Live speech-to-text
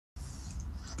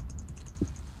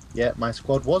Yeah, my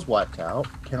squad was wiped out.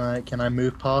 Can I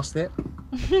move past it?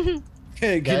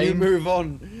 Can you move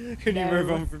on? Can you move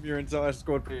No. on from your entire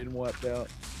squad being wiped out?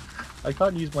 I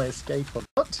can't use my escape on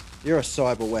what? You're a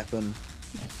cyber weapon.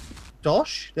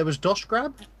 Dosh? There was Dosh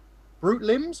grab? Brute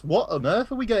limbs? What on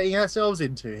earth are we getting ourselves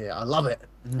into here? I love it.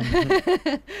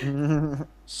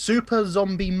 Super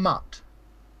zombie mutt.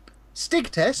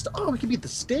 Stig test? Oh, we can beat the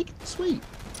Stig? Sweet.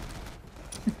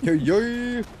 Yo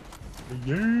yo!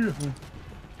 Yeah.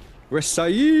 We're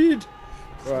Saeed!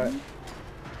 Right.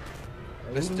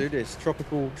 Let's do this.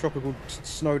 Tropical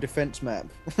snow defense map.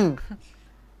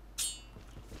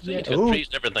 See, it's got trees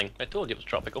and everything. I told you it was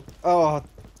tropical. Oh,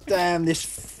 damn!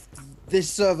 This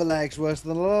server lag's worse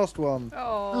than the last one.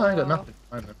 Oh, Oh, I got nothing.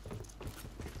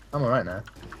 I'm alright now.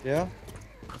 Yeah.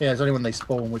 Yeah, it's only when they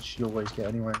spawn, which you always get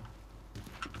anyway.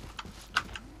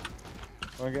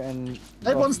 We're getting.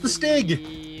 Everyone's the Stig!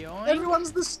 Yoink.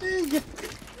 Everyone's the Stig!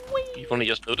 You've only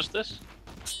just noticed this?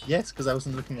 Yes, because I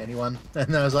wasn't looking at anyone.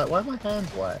 And then I was like, why are my hands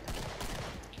white?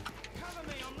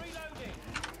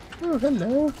 Oh,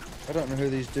 hello. I don't know who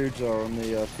these dudes are on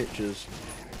the pictures.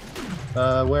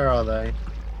 Where are they?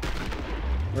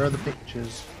 Where are the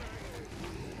pictures?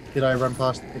 Did I run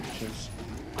past the pictures?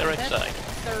 They're outside.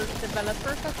 They're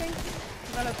developers, I think.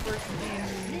 Developers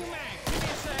in...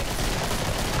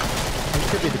 It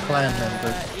could be the clan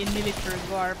members. In military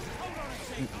warp.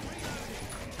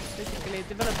 Basically,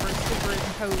 developers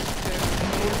superimposed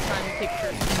old-time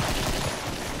pictures.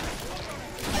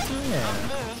 Yeah.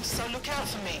 So look out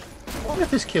for me. What if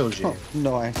this kills you? Oh,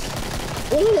 nice.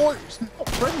 Oh, it's not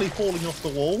friendly falling off the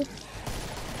wall.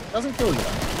 Doesn't kill you.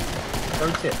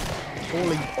 Pro tip.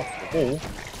 Falling off the wall.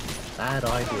 Bad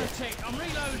idea.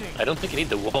 I don't think you need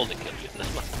the wall to kill you in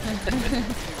this one.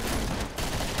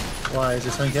 Why is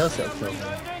there something else that'll kill me?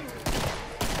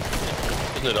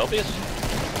 Isn't it obvious?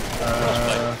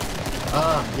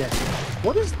 Yes.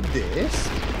 What is this?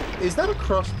 Is that a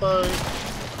crossbow?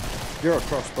 You're a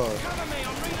crossbow.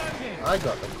 I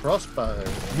got the crossbow.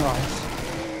 Nice.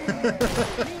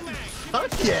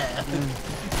 Fuck yeah!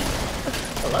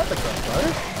 I like the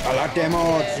crossbow. I like them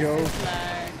odds, yo.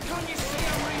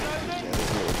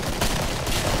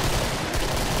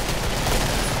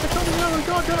 They're coming out of the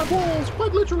goddamn walls,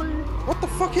 quite literally. What the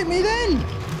fuck hit me then?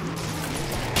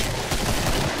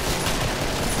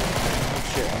 Oh,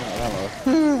 shit, I'm out of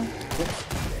ammo.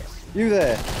 You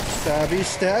there. Stabby,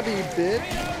 stabby, bitch.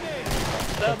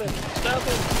 Stab him! Stab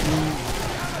him!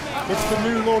 It's the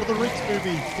new Lord of the Rings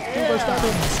movie. It's Bilbo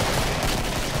Baggins.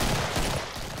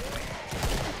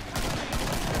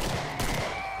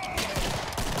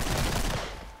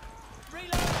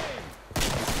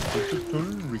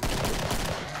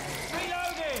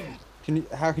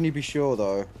 How can you be sure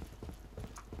though?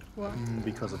 What?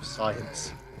 Because of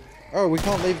science. Oh, we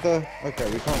can't leave the. Okay,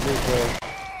 we can't leave the.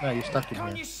 No, you're stuck in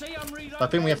here. I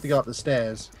think we have to go up the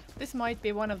stairs. This might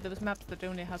be one of those maps that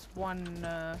only has one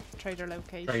trader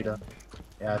location. Trader.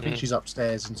 Yeah, I think she's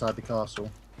upstairs inside the castle.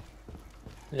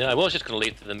 Yeah, I was just going to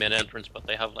lead to the main entrance, but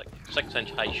they have like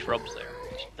 6-inch high shrubs there.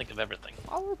 Just think of everything.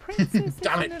 Our princess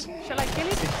Damn is it. in a... Shall I kill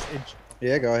it? 6-inch.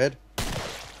 Yeah, go ahead.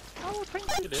 Our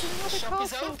princess is in another Shop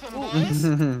is castle. open, Ooh.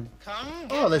 boys. Come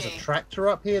get Oh, there's a me. tractor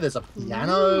up here. There's a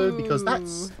piano Ooh. because that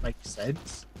makes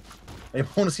sense. They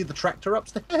want to see the tractor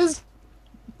upstairs.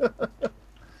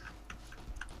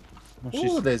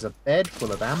 Oh, there's a bed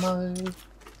full of ammo.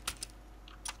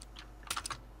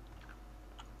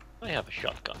 I have a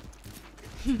shotgun.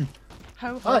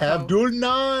 Ho, ho, I have ho. dual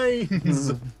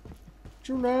nines.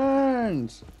 Two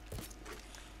lines.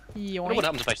 You know Yoink. what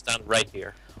happens if I stand right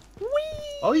here? Whee!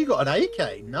 Oh, you got an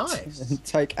AK. Nice.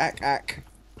 Take ack.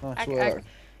 Nice Ack, work. ack.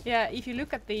 Yeah, if you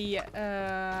look at the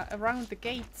around the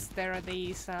gates, there are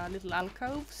these little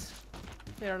alcoves.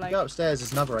 They're like Go upstairs.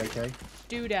 There's another AK.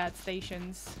 doodad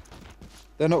stations.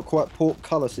 They're not quite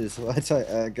portcullises,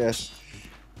 I guess.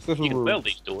 It's little You can rooms. build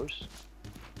these doors.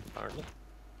 Apparently.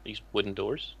 These wooden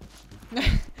doors.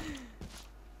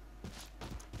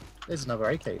 There's another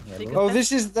AK in here. Because- look. Oh,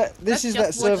 this is that. This That's is that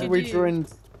just what server you we do. joined.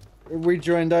 We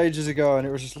joined ages ago, and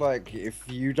it was just like, if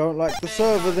you don't like the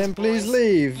server, then please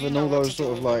leave, and all those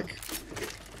sort of like,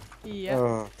 Yeah.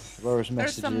 oh, those There's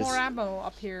messages. some more ammo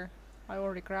up here. I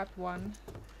already grabbed one.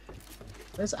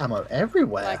 There's ammo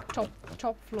everywhere. Like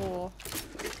top floor,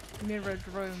 mirrored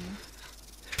room.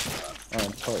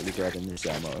 I'm totally grabbing this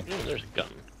ammo. Oh, there's a gun.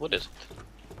 What is it?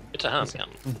 It's a handgun.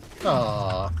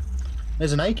 Ah,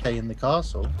 there's an AK in the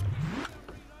castle.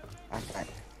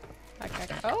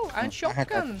 Oh, and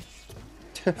shotgun.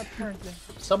 Apparently.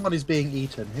 Someone is being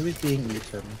eaten. Who is being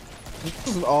eaten?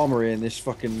 There's an armory in this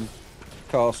fucking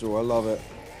castle. I love it.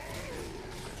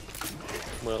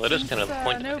 Well, it is kind of the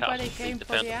point of the nobody castle. came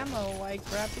for the ammo. I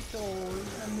grabbed it all,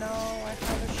 and now I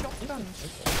have a shotgun.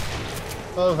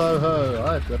 Ho ho ho!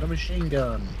 I've got a machine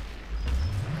gun.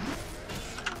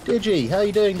 Digi, how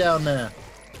you doing down there?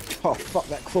 Oh, fuck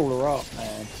that crawler up,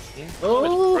 man.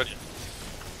 Oh,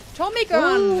 Tommy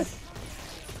gun!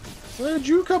 where'd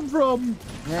you come from?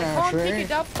 I Yeah, can't pick see?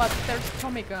 it up, but there's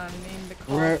Tommy gun in the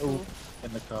Where- castle.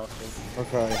 In the castle.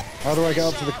 Okay, how do I get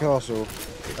up to the castle?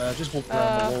 Just walk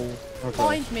around the wall. Okay.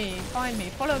 Find me,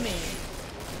 follow me.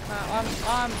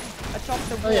 I'm atop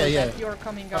the wall yeah. that you're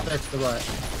coming Up up. there to the right.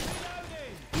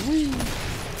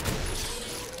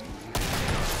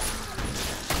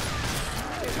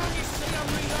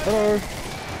 Hello.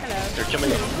 Hello. They're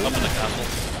jumping up in the castle.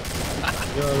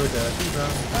 You're a dirty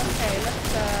brown. Okay,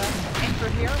 let's enter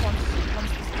here once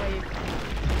this wave.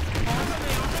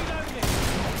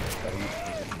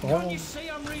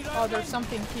 Oh, there's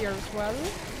something here as well.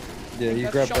 Yeah, you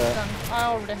Got grab shotgun. that. I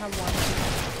already have one.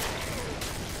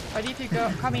 I need to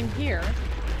come in here.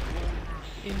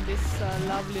 In this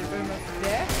lovely room of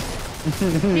death.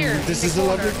 Here. This in is the a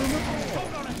lovely corner. room.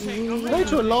 I hate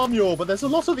to alarm you all, but there's a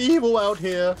lot of evil out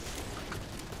here.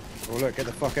 Oh look, get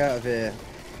the fuck out of here.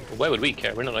 Why would we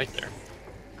care? We're not out there.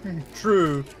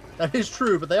 True. That is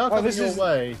true, but they are coming your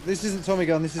way. This isn't Tommy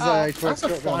gun, this is Oh, a That's a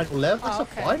shotgun. final level. That's Oh, a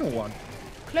okay. final one.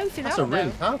 Close enough That's a really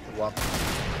though. powerful one.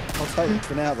 I'll take it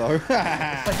for now though. I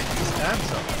think it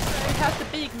stands up. It has the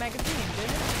big magazine, doesn't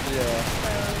it?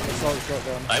 Yeah, assault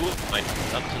shotgun. I wouldn't mind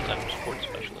that since I'm a support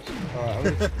specialist. Alright, I'm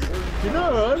gonna, You know,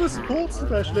 I'm a support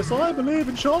specialist. I believe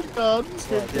in shotguns.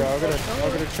 right, yeah, I'm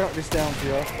gonna chuck this down for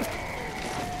you.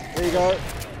 There you go.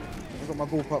 I've got my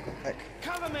bullpup back.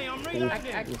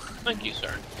 Thank you,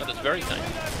 sir. That is very kind.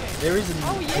 There is an.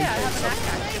 Oh yeah, I have an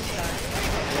axe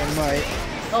inside. Yeah, mate.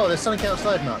 Oh, there's something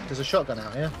outside, Nut. There's a shotgun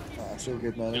out here. Oh, it's all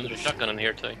good, And man. there's a shotgun in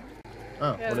here too.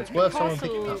 Oh, Yeah, well, it's the worth someone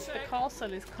picking up. The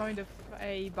castle is kind of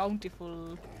a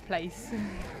bountiful place.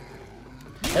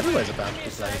 Everywhere's a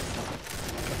bountiful place. I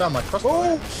found my crossbow.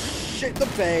 Oh, shit, the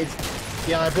bed.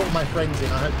 Yeah, I brought my friends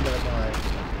in. I hope you don't mind.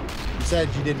 You said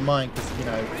you didn't mind because, you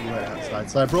know, you were outside,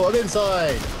 so I brought them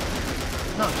inside.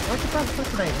 No, why'd you grab the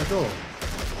grenade in the door?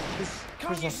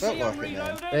 Because I felt like it,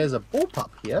 man. There's a bullpup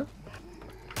here.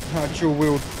 Dual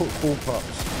wheeled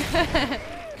bullpups. I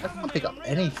can't pick up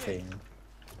anything.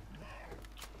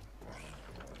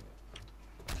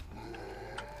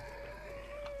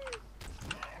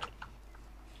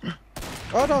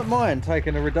 I don't mind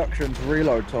taking a reduction to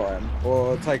reload time,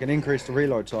 or take an increase to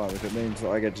reload time if it means that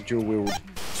I get to dual wield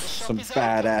some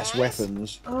badass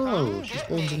weapons. Oh, she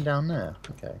spawns in down there.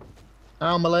 Okay.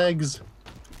 Ow, my legs.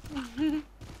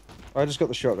 I just got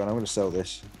the shotgun, I'm gonna sell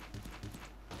this.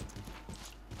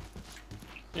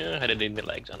 Yeah, I didn't need my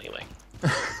legs anyway.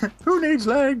 Who needs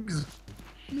legs?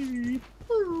 Me.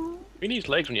 Who needs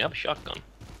legs when you have a shotgun?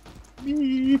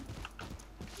 Me.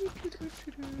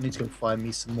 I need to go find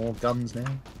me some more guns now.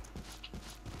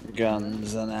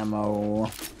 Guns and ammo.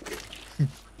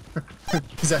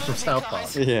 Is that from South Park?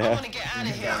 I Yeah. want to get out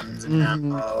of here. Guns and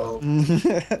ammo.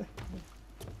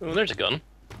 Oh, there's a gun.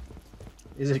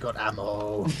 Is it got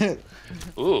ammo?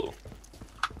 Ooh.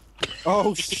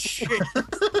 Oh shit!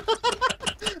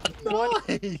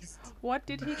 Nice. What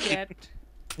did he get?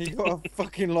 He got a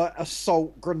fucking like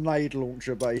assault grenade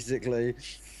launcher basically.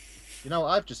 You know what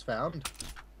I've just found?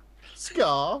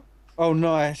 Scar. Oh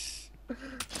nice.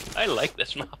 I like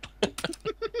this map.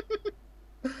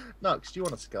 Nux, do you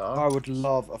want a scar? I would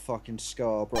love a fucking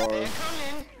scar, bro. They're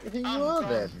coming. Here you are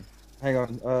then. Hang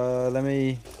on, let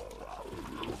me.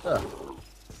 I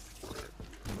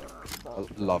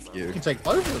love You you. can take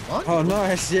both of them, right? Oh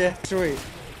nice, yeah, sweet.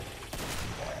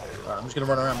 Right, I'm just gonna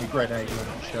run around with grenade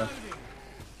launcher.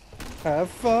 Have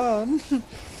fun.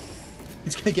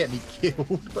 He's gonna get me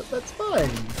killed, but that's fine.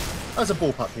 There's a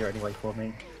bullpup here anyway for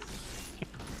me.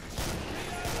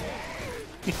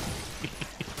 You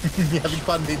having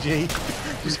fun, Digi?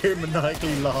 Just hear him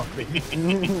maniacally laughing.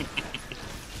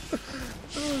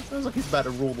 Oh, sounds like he's about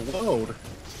to rule the world.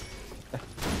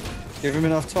 Give him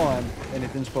enough time,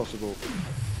 anything's possible.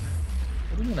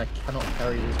 What do you mean I cannot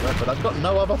carry this weapon? I've got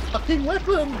no other fucking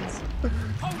weapons!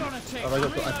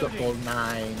 I've got all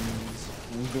nines.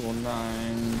 Little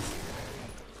nines.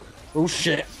 Oh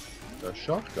shit. The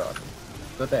shotgun.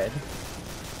 The bed.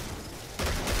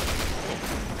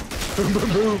 Boom, boom,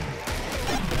 boom!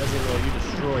 As it will, you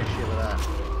destroy shit with that.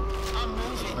 I'm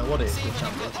moving. Now what is See it? if I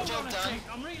can get the job done.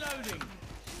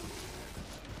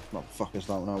 Motherfuckers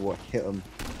don't know what hit them.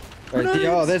 Grenades!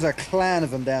 Oh, there's a clan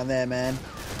of them down there, man.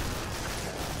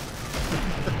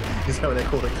 Is that what they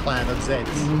call a clan of Zeds?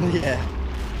 Yeah.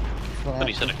 But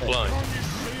he said a clone.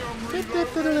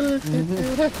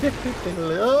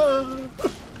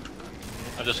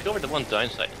 I've discovered the one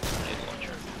downside to the grenade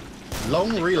launcher.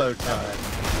 Long reload time.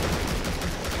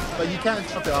 But you can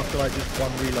chop it after like just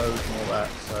one reload and all that,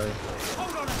 so...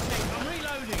 Hold on a sec, I'm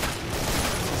reloading.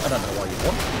 I don't know why you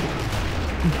want.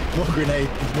 More grenade,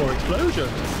 more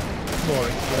explosions. More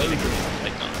explosions.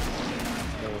 Like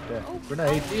that.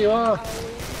 Grenade, here you are.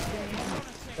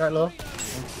 Right, Law.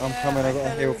 I'm coming, I got a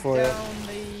heal for you.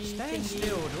 Stand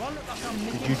still, do I look like I'm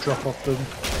Did you drop off the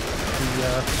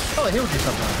Oh, I healed you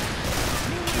somehow.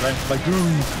 You ran for my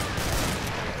goons.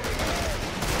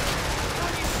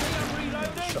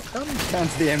 Shotgun. Down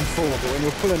to the M4, but when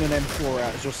you're pulling an M4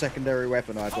 out as your secondary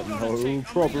weapon, I've got no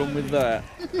problem with that.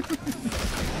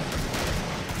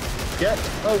 Get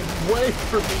away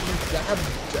from me, you damn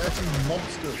dirty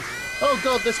monsters. Oh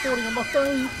god, they're spawning on my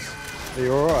face. Are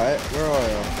you alright? Where are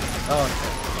you? Oh,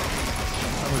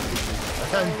 I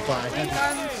can't fly. I think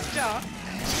I'm stuck.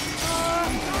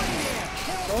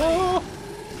 Oh,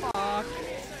 Fuck.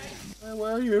 where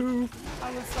were you?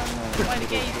 I was by the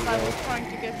gates, I was trying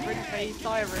to get rid of a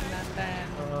siren and then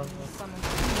some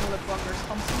smaller buggers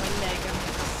comes to my leg and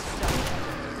I'm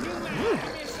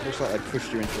stuck. Looks like they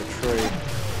pushed you into a tree.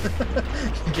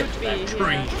 Get to that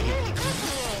tree. Yeah.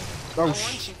 I Oh,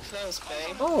 want you close,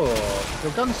 babe. Oh,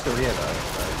 your gun's still here though.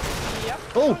 So. Yep.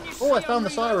 Oh, I found the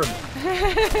siren.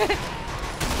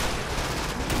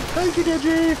 Thank you,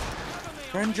 Digi.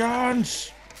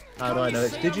 vengeance! How do I know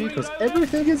it's Digi? Because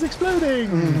everything is exploding.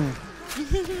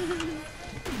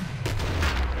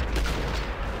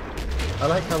 I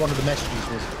like how one of the messages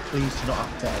was, please do not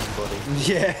upset anybody.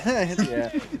 Yeah,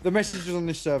 yeah. The messages on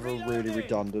this server are really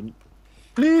redundant.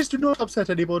 Please do not upset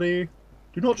anybody.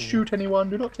 Do not shoot anyone.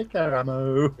 Do not take their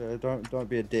ammo. Yeah, don't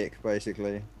be a dick,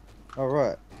 basically. All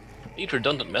right. These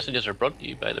redundant messages are brought to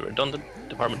you by the Redundant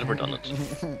Department of Redundancy.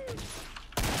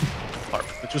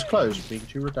 Which was closed, being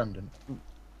too redundant.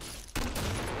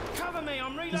 Cover me,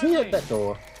 I'm reloading. Is he at that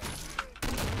door?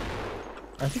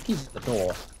 I think he's at the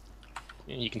door.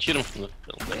 Yeah, you can shoot him from the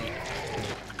little thing.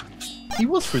 He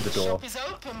was through the door. Shop is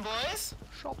open, boys.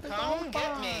 Shop is Come open.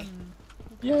 get me.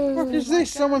 Yeah. What is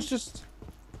this? Someone's just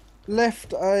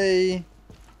left a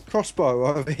crossbow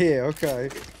over here. Okay.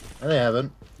 No, they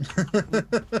haven't.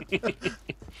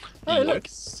 Hey, look,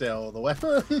 sell the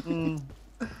weapon.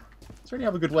 Is there any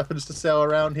other good weapons to sell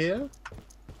around here?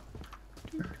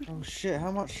 Oh shit!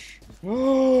 How much?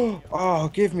 Oh,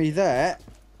 give me that.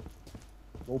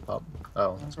 All pub.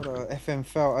 Oh. I've got a FM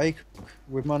Foul A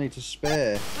with money to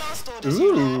spare. Blast orders,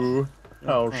 you know. Ooh.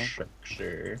 How Okay.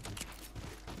 sexy.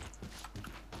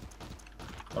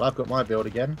 Well, I've got my build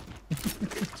again.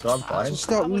 So I'm fine. Just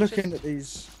start I would looking just- at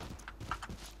these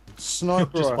You'll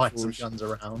sniper just find some rifles. guns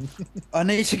around. I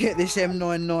need to get this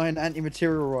M99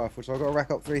 anti-material rifle, so I've got to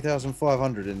rack up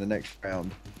 3,500 in the next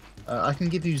round. I can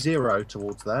give you 0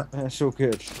 towards that. That's all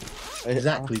good.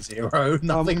 Exactly 0.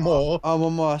 Nothing more. I'm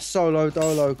on my solo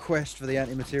dolo quest for the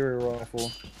anti-material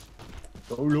rifle.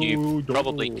 You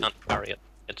probably can't carry it.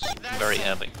 It's That's very some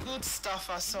heavy. Good stuff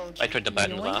I sold you. I tried to ban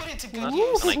the last. Put it to good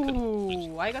use.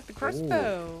 Ooh, I got the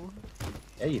crossbow.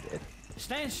 Yeah, you did.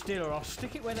 Stand still or I'll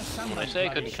stick it where the sun When I don't say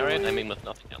I bloody couldn't carry it, I mean with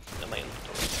nothing else in my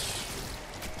inventory.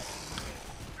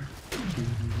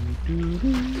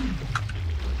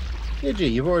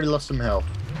 Digi, you've already lost some health.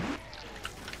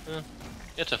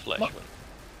 It's a flesh What? one.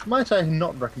 Might I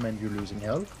not recommend you losing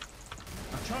health?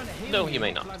 I'm trying to heal No, you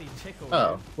may not not. bloody tickle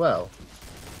Oh, you. well.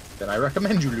 Then I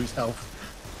recommend you lose health.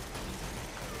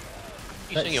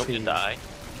 You saying you hope to see. die?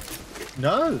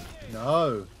 No,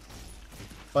 no.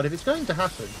 But if it's going to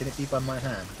happen, can it be by my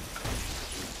hand?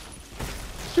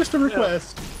 Just a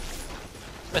request.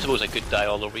 I suppose I could die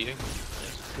all over you.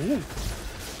 Yes. Ooh.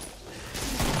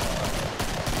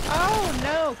 Oh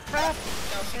no, crap!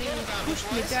 Don't They forget about me, pushed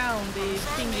me boys. down the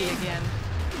thingy again.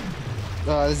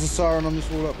 There's a siren on this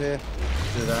wall up here.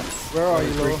 Do that. Where are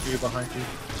you, Laura? Three behind you.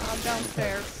 I'm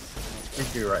downstairs.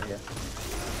 Three right here.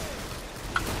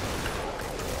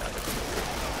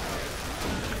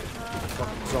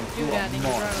 Do that in the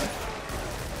road.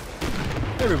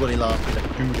 Everybody laughing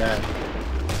at do that.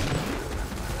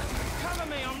 Cover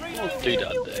me, I'm Oh, reloading. do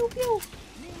that there.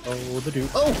 Oh, the do.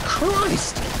 Oh,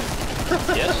 Christ!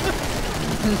 Yes?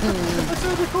 I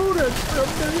said recorded! There are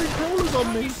a million crawlers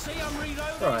on me! You see I'm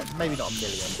reloading. Alright, maybe not a million.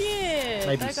 Shit!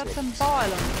 Maybe I got 6. some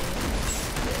bile on me.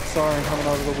 Siren coming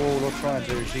over the wall or trying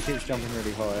to. She keeps jumping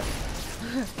really high.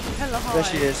 Hella high. There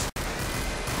she is.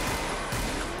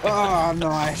 Ah,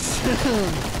 nice.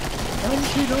 And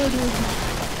she died.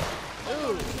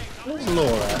 Where's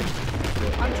Laura?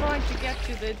 I'm trying to get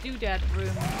to the doodad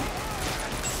room.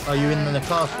 Are you in the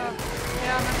castle?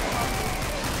 Yeah, I'm at the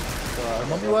hospital.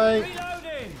 I'm on my way.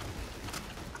 Reloading!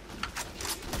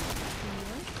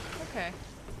 Okay.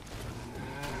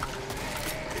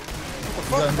 You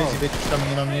got a busy bitch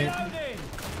coming in on you. Reloading!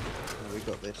 Oh, we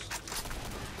got this.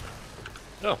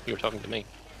 Oh, you were talking to me.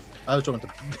 I was talking to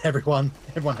everyone.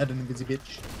 Everyone had an busy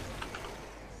bitch.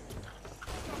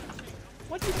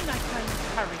 What do you mean I can't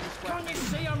carry this Can't weapon? you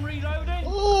see I'm reloading?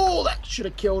 Oh, that should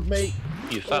have killed me.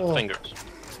 You fat Oh. fingers.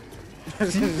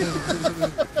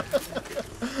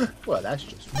 Well, that's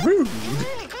just rude.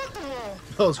 Really got them all.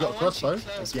 Oh, it's got a I want crossbow. you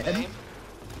close, Again. babe.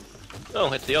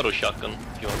 Oh, it's the auto shotgun.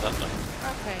 If you want that now.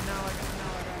 Okay, now I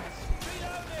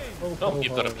got it. Oh,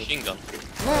 you've got a machine gun.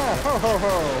 Ah, ho ho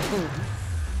ho!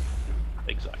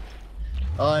 Exactly.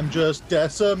 I'm just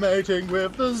decimating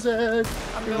with the Z.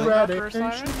 I'm going after a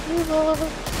siren.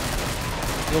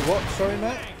 You're what? Sorry,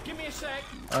 Matt? Hey, give me a sec.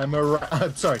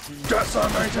 I'm sorry.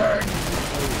 Decimating.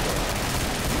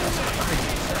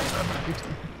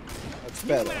 That's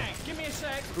better. Hey, give me a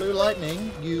sec. Blue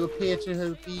lightning, you appear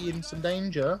to be in some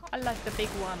danger. I like the big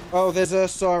one. Oh, there's a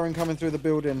siren coming through the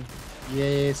building.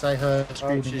 Yes, I heard Oh,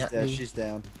 screaming she's at there. me. She's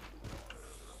down.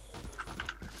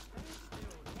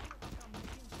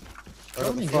 I got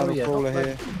Only the final area, crawler not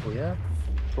here. bad people, yeah.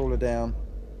 Crawler down.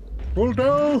 Pull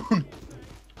down.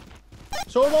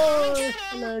 So am I.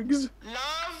 Legs.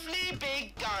 Lovely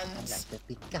big guns. The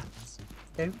big guns,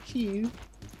 don't you?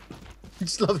 I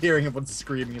just love hearing everyone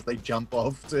screaming as they jump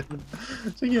off to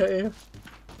get here.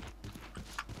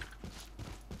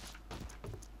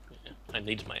 I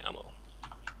need my ammo.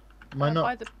 Am I not?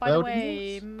 By the loading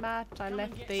way, this? Matt, I Come and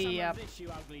left get the, some of this, you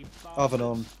ugly Oven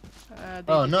bastard.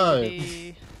 on. Oh, no.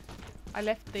 I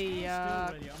left the Still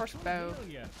ready, I'm crossbow trying to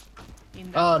heal you.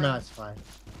 in that Oh room. no, it's fine.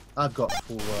 I've got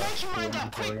full. Don't you Full mind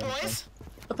that quick, inventory and boys? stuff.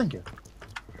 But thank you.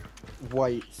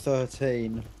 Weight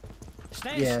 13.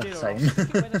 Stand Yeah, still, same. I'll stick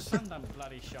it where the sun don't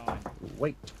bloody shine.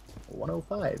 Wait,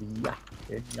 105. Yeah,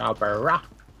 yeah, brah.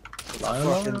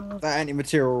 Fucking, that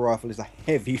anti-material rifle is a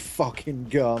heavy fucking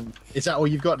gun. Is that all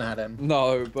you've got now then?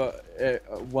 No, but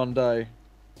one day.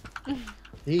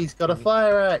 He's got a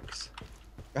fire axe.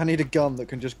 I need a gun that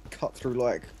can just cut through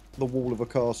like the wall of a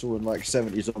castle and like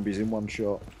 70 zombies in one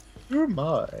shot. Who am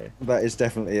I? That is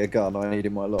definitely a gun I need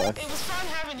in my life. It was fun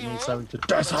having you Need all. something to But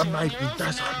you're on decimate your me, own for now.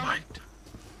 decimate.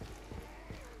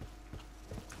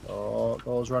 Oh,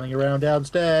 girls running around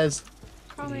downstairs.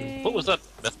 Coming. What was that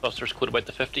Mythbusters quote about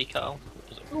the 50 cal?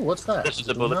 Oh, what's that? This is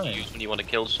the bullet you use when you want to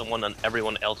kill someone and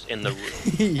everyone else in the room.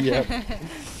 Yep.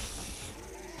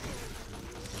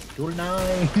 Dual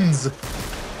nines.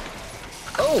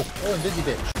 Oh, and busy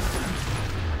bitch.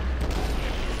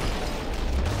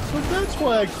 So that's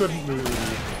why I couldn't move.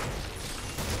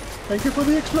 Thank you for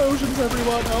the explosions,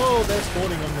 everyone. Oh, they're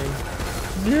spawning on me.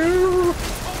 No.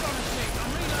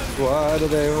 Why do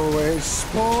they always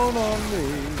spawn on me?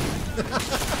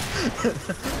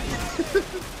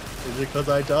 Is it because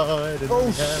I died? And Oh,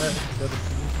 we had-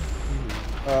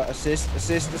 Assist.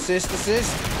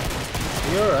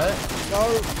 You alright?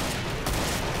 No.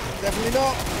 Definitely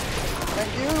not.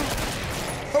 Thank you.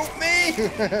 Help me.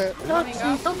 Coming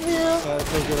up. Come here. It's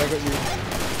all good, I got you.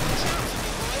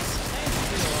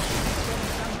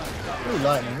 Ooh,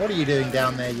 lightning, what are you doing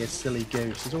down there, you silly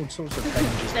goose? There's all sorts of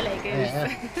dangers. Silly goose.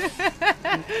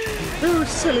 Yeah. Ooh,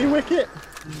 silly wicket.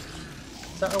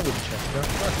 Is that a Winchester?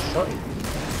 That's shotty.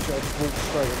 So I just walked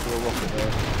straight into a rocket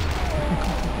there.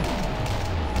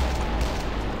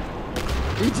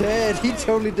 He dead. He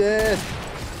totally dead.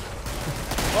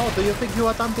 Oh, do you think you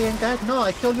are done being dead? No,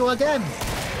 I kill you again.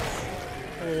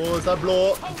 Oh, is that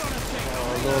blow?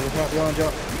 Oh Lord, look out behind you.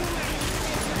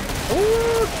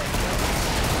 Oh!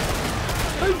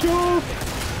 Thank you.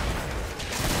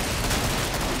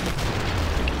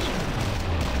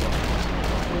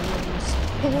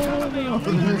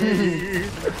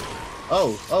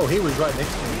 Oh, he was right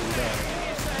next to me.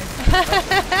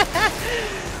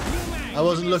 I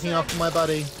wasn't looking after my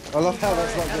buddy. I love how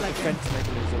that's like I the like defense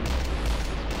mechanism.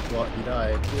 What? He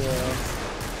died.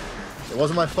 Yeah. It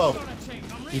wasn't my fault.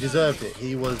 He deserved it.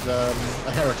 He was a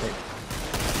heretic.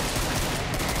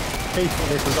 He thought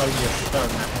this was only a stone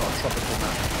map, not a tropical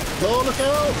map. Lord, look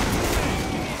out!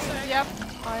 Yep,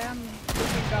 I am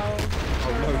looking go.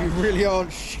 Oh no, you really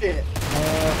aren't shit.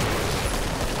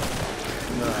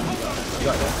 No, you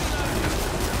got that.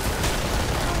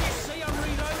 See, I'm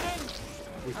reloading.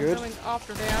 We I'm good? going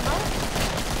after the ammo.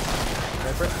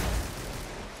 Go for it.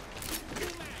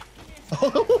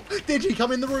 Oh, Digi,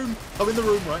 come in the room. Come in the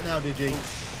room right now, Digi.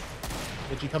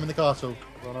 Digi, come in the castle.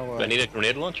 Run Do I away. need a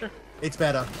grenade launcher? It's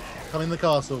better. Come in the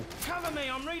castle. Cover me,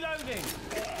 I'm reloading.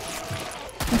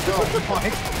 Oh my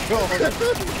god.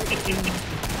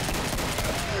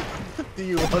 Do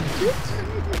you want it?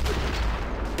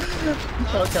 You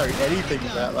can't carry anything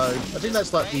with that load. I think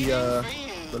that's like the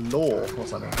law or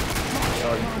something.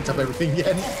 Oh, you picked up everything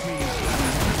again.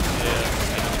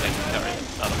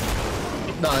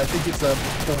 No, I think it's a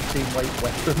 14 weight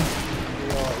weapon.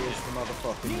 What is the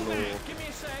motherfucking law? Give me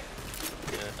a sec.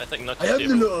 Yeah, I think not I am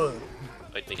the law.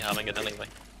 I'd be having it anyway.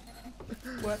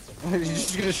 What? You're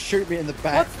just gonna shoot me in the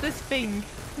back. What's this thing?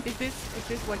 Is this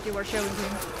what you were showing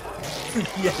him?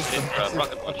 Yes.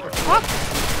 Rocket launcher. What?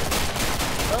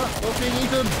 Ah, what's being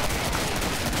eaten?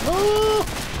 Oh!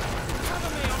 Cover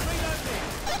me, I'm reloading.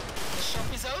 The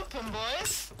shop is open,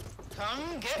 boys.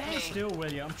 Come get Stand me. still,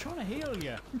 will you? I'm trying to heal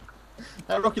you.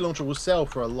 That rocket launcher will sell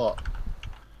for a lot.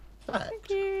 Fact. Thank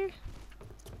you.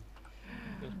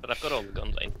 But I've got all the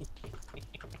guns I need.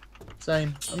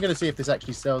 Same. I'm going to see if this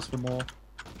actually sells for more.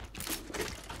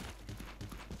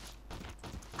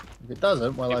 If it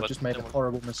doesn't, well, Yeah, I've but just made a then what?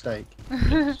 horrible mistake. Well,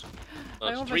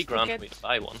 it's almost 3 grand for forget- me to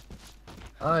buy one.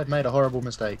 I've made a horrible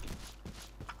mistake.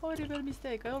 Horrible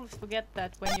mistake. I always forget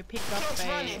that when you pick up Clock's a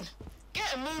running.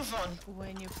 Get a move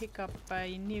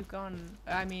on. new gun.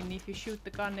 I mean, if you shoot the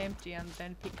gun empty and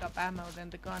then pick up ammo, then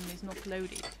the gun is not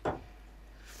loaded.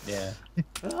 Yeah.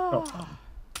 Oh.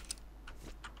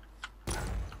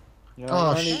 You Oh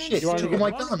only- shit, You only, took all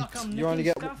my get, guns. Like I'm you only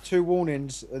nicking get stuff. 2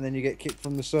 warnings and then you get kicked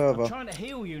from the server. I'm trying to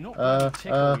heal you, not I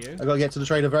tickle you. gotta get to the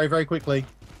trader very, very quickly.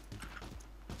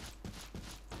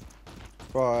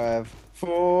 5,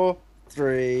 4,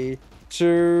 3,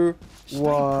 2,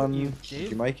 1. you Did did.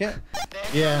 you make it? They're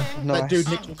Yeah, coming. Nice. that dude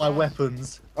nicked all my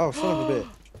weapons. Oh, son of a bitch.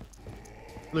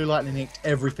 Blue Lightning nicked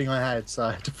everything I had, so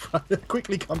I had to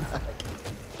quickly come back.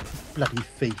 Bloody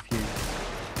thief, you.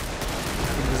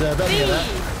 Didn't deserve any of that.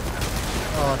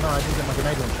 Oh no, I didn't get my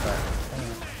grenade launcher back.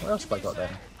 What else have I got then?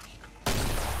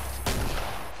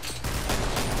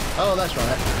 Oh, that's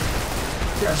right.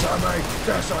 Yes, I made.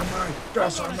 Yes, I made.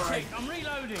 Yes, I Hold on a made. tick, I'm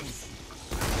reloading.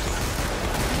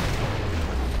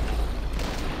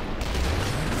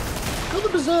 You're the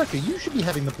berserker. You should be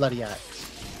having the bloody axe.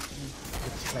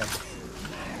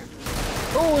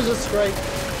 Oh, is a scrape.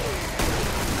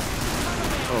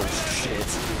 Oh, shit.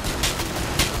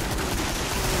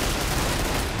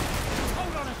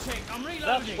 Hold on a tick, I'm That's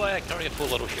reloading. why I carry a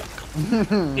full auto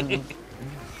shotgun.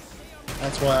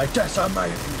 That's why I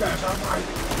decimate. Decimate.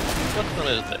 What gun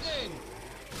is this?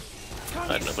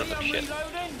 Can't I you don't know see about I'm shit.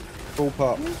 reloading? Full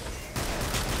pop.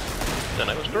 Then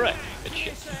I was correct. It's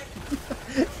shit.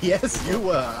 Yes, you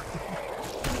were.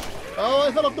 Oh,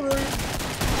 I fell off the roof.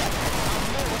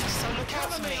 So look out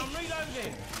Cover for me, me. I'm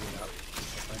reloading.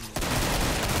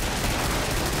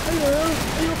 Hello,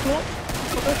 are you a plot?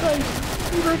 Got my face.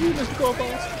 You ready, Mr.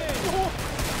 Gorbas?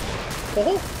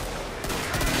 Oh.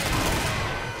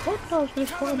 What does this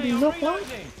Cover me, zombie I'm look like?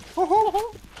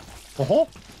 reloading. Oh.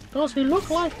 Does he look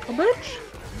like a bitch?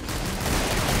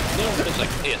 No, it's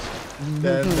like this. Dun,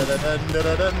 dun, dun, dun,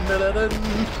 dun, dun, dun, dun.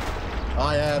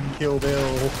 I am Kill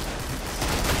Bill.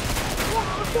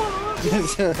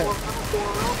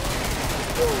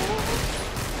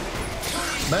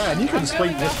 Man, you can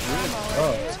swing this really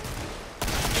fast.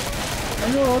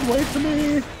 Hang on, wait for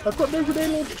me. I've got no grenade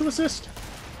launcher to assist.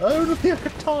 Only a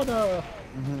katana.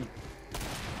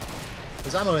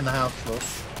 There's ammo in the house, look.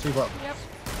 2 bucks. Yep.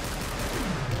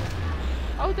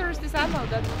 Oh, there's this ammo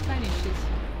that replenishes.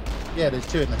 Yeah, there's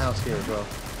 2 in the house here as well.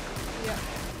 Yeah.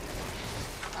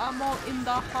 Ammo in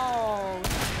the house.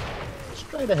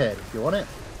 Straight ahead if you want it.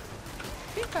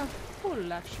 I think I'm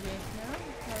full actually. No?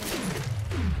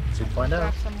 Soon find out.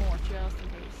 Grab some more just in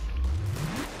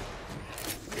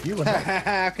case. You and me.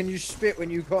 How can you spit when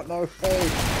you've got no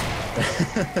face?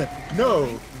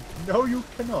 No, no, you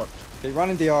cannot. Keep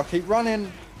running, DR. Keep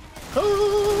running.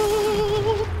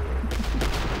 Oh!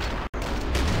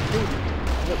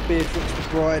 Let Beatrix the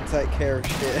Bride take care of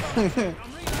shit. I'm reloading.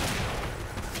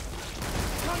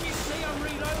 Can't you see I'm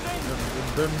reloading?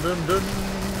 Dun, dun, dun,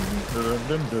 dun,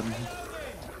 dun, dun.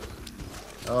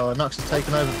 Oh, Nux has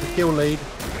taken over the kill lead.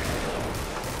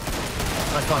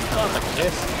 I can't allow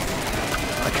this.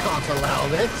 I can't allow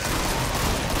this.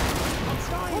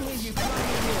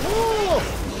 Oh!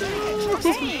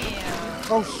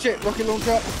 Damn! Oh shit, rocket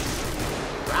launcher.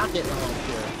 Rocket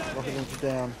launcher. Rocket launcher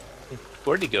down.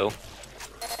 Where'd he go?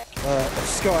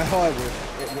 Sky high with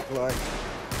it looked like.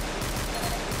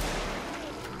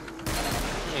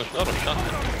 There's not a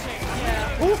shotgun.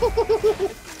 Yeah.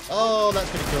 Oh, that's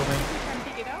gonna kill me. If you can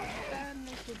dig it out, then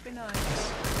it would be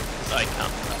nice. I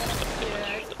can't.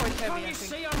 Yeah, it's quite Can't heavy, I you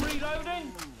think. see I'm reloading?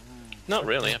 Not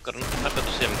really. I've got the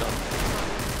same gun.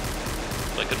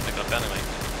 So I couldn't pick up anyway.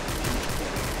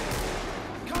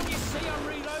 Can't you see I'm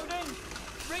reloading?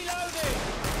 Reloading!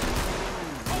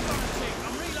 Hold on a tick,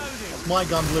 my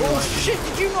gun, blue Oh lightning. shit,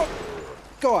 did you not?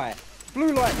 Guy,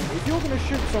 blue lightning, if you're going to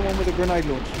shoot someone with a grenade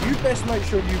launcher, you best make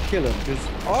sure you kill him, because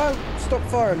I stopped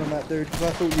firing on that dude because I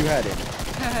thought you had him.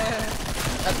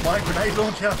 That's my grenade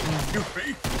launcher.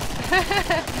 Goofy.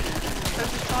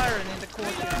 There's a siren in the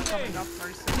courtyard coming up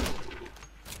very soon.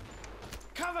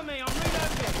 Cover me, I'm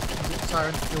reloading.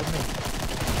 Siren killed me.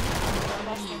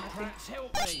 Prats,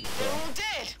 help me. They're all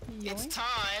dead. Yoink. It's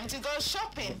time to go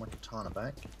shopping. Got my katana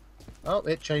back. Oh,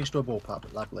 it changed to a ball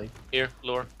puppet. Lovely. Here,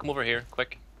 Laura, come over here,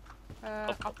 quick.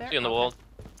 Up there? See on the Okay. wall.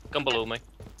 Come below me.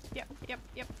 Yep. I'm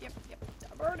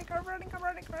running.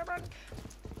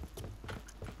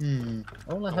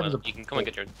 All I Oh, have is well, a. you can come and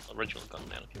get your original gun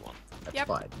now if you want. That's Yep.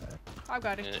 fine. I've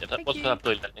got it. If that Thank wasn't you. that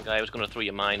blue lightning guy, I was going to throw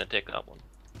you mine and take that one.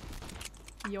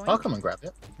 Yoink. I'll come and grab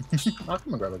it. I'll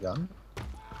come and grab a gun.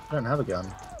 I don't have a gun.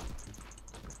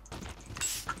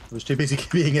 I was too busy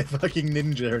being a fucking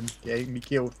ninja and getting me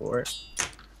killed for it.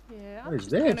 Yeah, What I'm is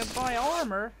just gonna this? buy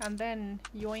armor and then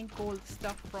yoink all the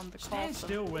stuff from the Stand castle.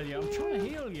 still, will you? I'm trying to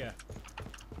heal you.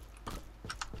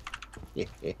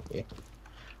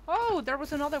 Oh, there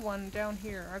was another one down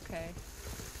here. Okay.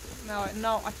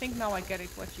 Now, I think now I get it.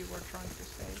 What you were trying to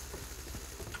say.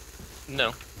 No.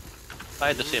 If I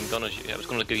had the same gun as you, I was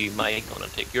going to give you my gun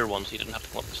and take your one so you didn't have to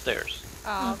come up the stairs.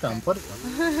 Ah, okay. Put it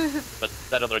on. But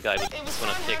that other guy was It was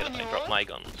going to fine take it having and I you dropped all, my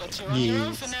gun. but you're on your own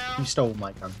Yes. for now. You stole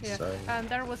my gun, Yeah, so. and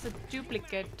there was a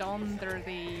duplicate under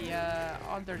the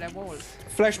walls.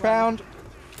 Flesh pound.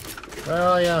 Where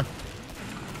are ya?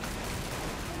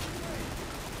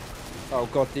 Oh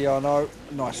god, Diano.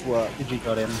 Nice work. Did you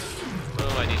got him?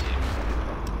 Oh, I need you.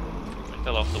 I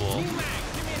fell off the wall. New mag,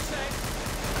 give me a sec.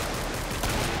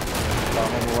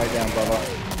 I'm on my way down, brother.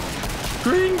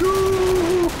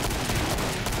 Gringo!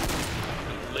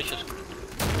 Delicious.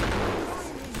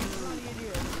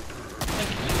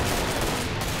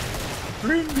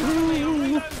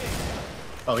 Gringo!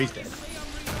 Oh, he's dead.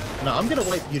 No, I'm gonna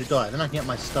wait for you to die, then I can get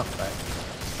my stuff back.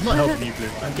 I'm not helping you, Blue.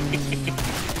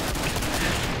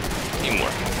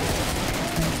 Teamwork.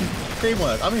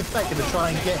 Teamwork. I'm in fact gonna try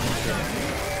and get him.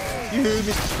 You,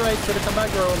 Mr. Straight, should have come back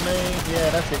on me. Yeah,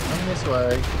 that's it. Come this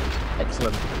way.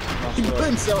 Excellent. He blew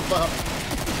himself up.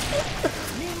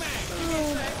 New mag, give me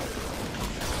a sec.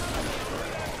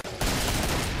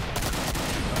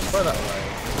 Throw that away.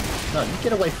 No, you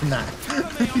get away from that.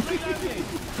 Cover me, I'm reloading.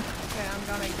 Okay, I'm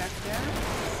going back there.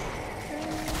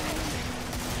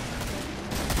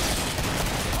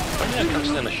 I mean, I can't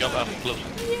stand the shop after closing.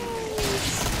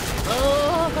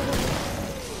 Oh.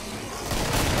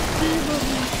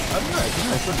 I don't know.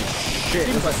 Shit,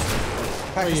 Seems there's like. a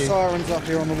pack of sirens up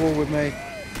here on the wall with me.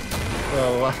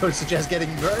 Well, I would suggest getting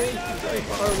very, very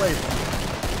far away from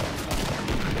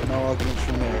it. No arguments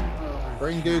from me.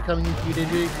 Gringo coming into you,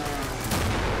 Digi.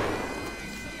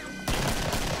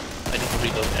 I need to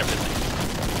reload everything.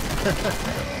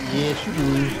 Yes, you do.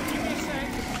 Okay,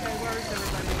 where is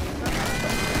everybody?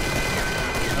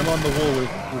 I'm on the wall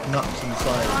with nuts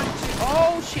inside.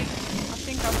 Oh shit! I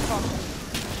think I'm fucked.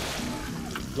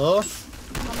 Law?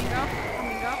 Coming up.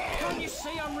 Can't you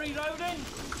see I'm reloading?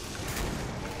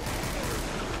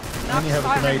 Not you have a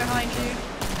siren grenade. behind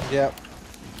you. Yep.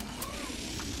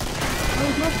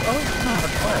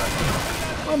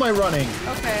 How am I running?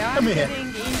 Okay, I'm Come here. getting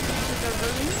into the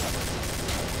room.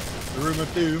 The room of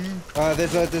doom.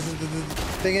 There's a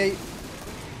thingy.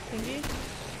 Thingy.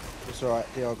 It's alright,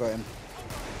 yeah, I got him.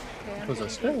 Okay, I'm Was I getting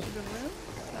still? into the room.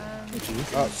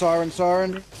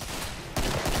 Siren.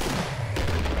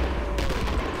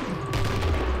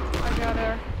 I got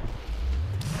her.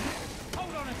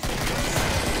 Hold on a sec.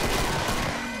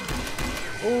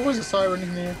 Oh, there's a siren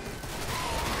in there.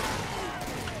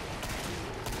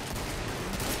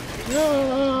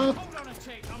 Yeah. Hold on a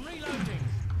sec. I'm reloading.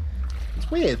 It's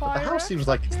weird, but the Fire house seems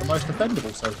like it's the most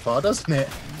defendable so far, doesn't it?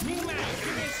 New mag,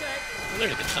 give me a sec. Oh,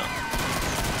 there's a katana.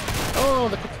 Oh,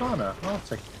 the katana. I'll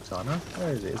take the katana. Where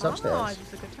is it? It's Oh, upstairs.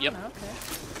 it's a katana. Yep.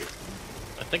 Okay.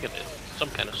 I think it is. Some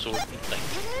kind of sword thing.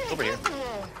 Over here.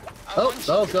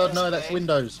 Oh god, no, that's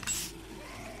Windows.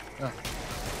 Ah.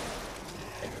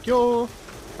 Thank you.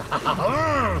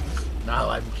 Now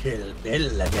I'm Kill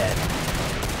Bill again.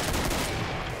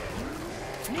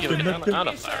 You have a katana and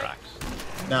a fire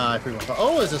axe. Nah, I pretty much.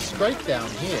 Oh, there's a scrape down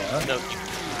here. No,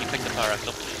 you picked the fire axe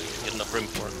up. You had enough room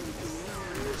for it.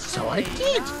 So I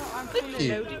did. Now I'm Thank fully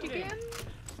you. loaded again.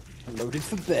 Loaded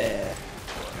for bear.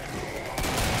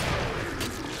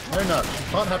 No, you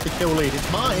can't have the kill lead.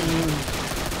 It's mine.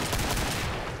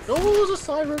 Oh, there's a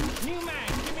siren. New mag,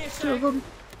 give me a Two of sec. them.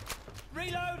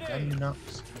 Reloading. And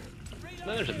nuts.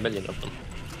 No, there's a million of them.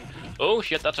 Oh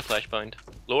shit, that's a flashpoint.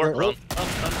 Lower, Oh, run.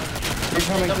 Keep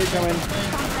coming.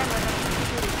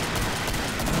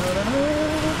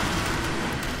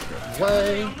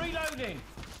 Way. I'm reloading.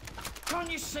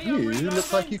 Can't you see I'm You reloading?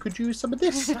 look like you could use some of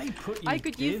this. Stay put, you I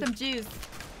could use div. some juice.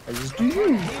 As do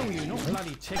you. Heal you, not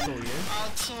bloody tickle you. I'll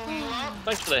team you up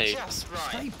Thanks for the aid. just right.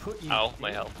 Stay put, you. Ow,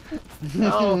 my health.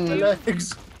 Oh, my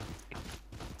legs.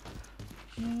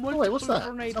 Oh, wait, what's that?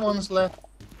 Grenade Someone's left.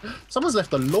 Someone's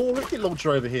left a rocket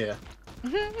launcher over here.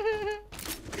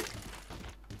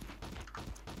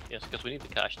 Yes, because we need the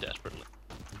cash desperately.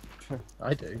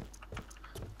 I do.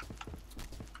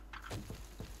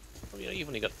 Oh, yeah, you've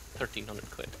only got 1,300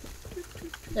 quid.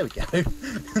 There we go.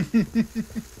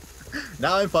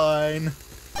 Now I'm fine.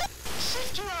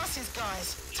 Shift your asses,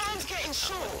 guys. Time's getting Oh, I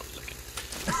short. wasn't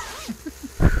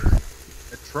looking.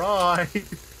 Try.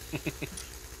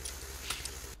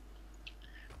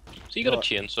 So you got a What?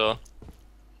 chainsaw.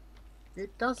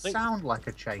 It does think- sound like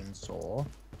a chainsaw.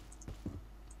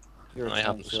 You're a I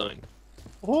haven't chainsaw. signed.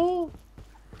 Oh,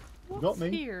 What's got me.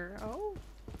 here? Oh,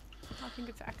 I think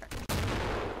it's Akka.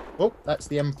 oh, that's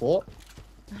the M4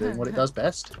 doing what it does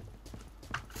best.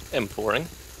 M4ing.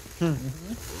 Oh,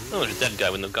 there's a dead guy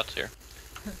with no guts here.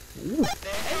 Ooh. They're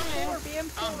M4, coming.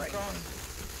 BM4 I'm right. gone.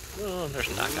 Oh, there's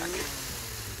an ack.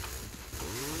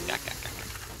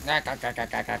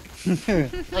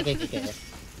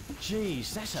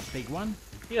 Jeez, that's a big one.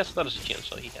 Yes, that is a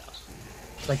chainsaw he has.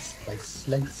 Slice, slice,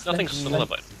 slice. Nothing slice, subtle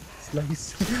about it.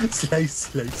 Slice, slice,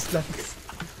 slice, slice.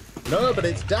 No, but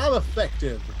it's damn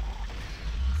effective.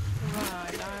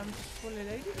 Right, I'm fully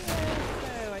loaded,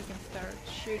 so I can start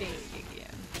shooting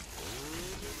again.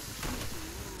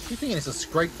 You thinking it's a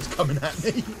scrape that's coming at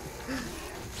me?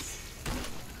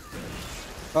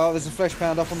 Oh, there's a flesh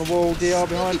pound up on the wall, DR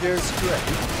behind you. Oh,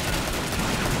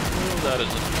 that is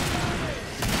it.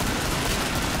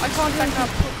 I can't back up. I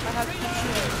have to shoot.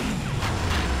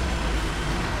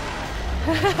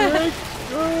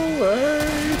 Go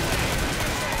away!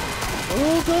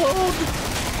 Oh god!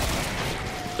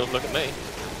 Don't look at me.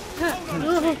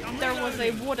 There was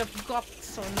a wad of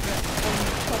guts on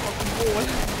top of the wall.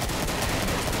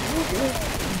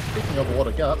 Speaking of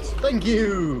water guts, thank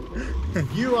you!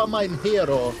 You are my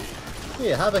hero.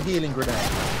 Here, have a healing grenade.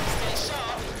 Stay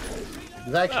sharp.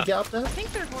 Did I actually get up there? I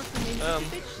think there was an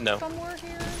image no. somewhere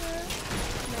here.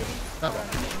 Maybe. That one.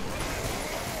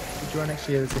 Did you run next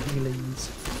to you as the healings?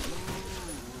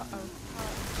 Uh-oh.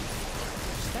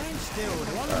 Stand still. Do I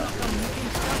look like I'm looking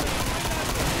stuff?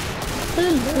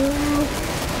 Hello!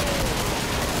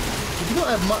 You do not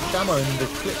have much ammo in the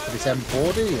clip for this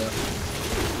M4, do you?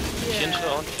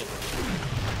 Chainsaw on you.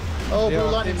 Oh, Yeah,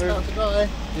 blue lightning's keep about to die.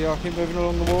 DR, keep moving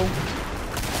along the wall.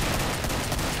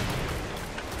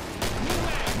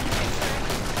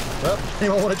 Well,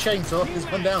 anyone want a chainsaw? There's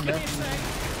one down there.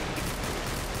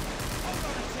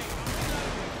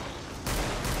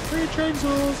 Three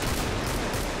chainsaws!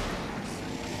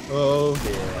 Oh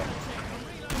dear.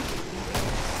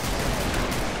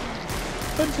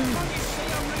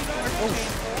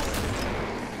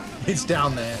 Oh. It's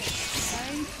down there.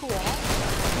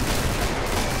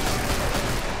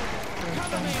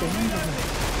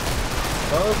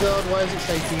 Oh god, why is it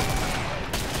shaky?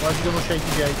 Why is it all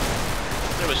shaky, Jake?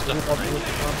 There was stuff behind you.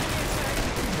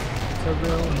 It's a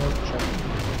real milkshake.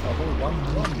 Oh,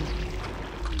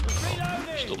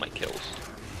 1-1. Stole my kills.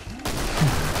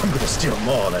 I'm gonna steal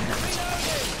more than that.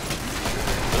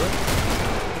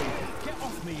 Get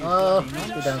off me, you Oh, bloody let's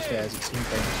nonce. go downstairs. It seems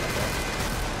dangerous like that.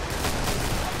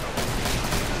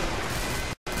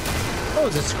 Oh,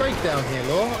 there's a scrape down here,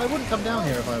 Law. I wouldn't come down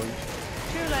here if I were you.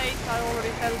 Too late, I already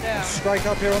fell down. Strike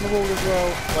up here on the wall as well.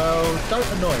 Well, don't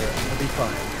annoy it. It'll be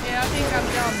fine. Yeah, I think I'm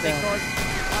done because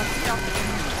I'm stuck in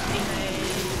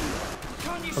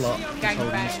Can't you A lot. see I'm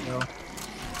Gangbang. Still.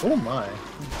 Oh my.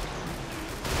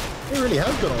 It really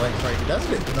has gone away crazy,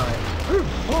 doesn't it, tonight? Ooh,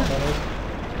 oh,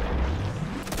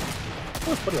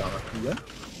 oh, it's body armor. Yeah.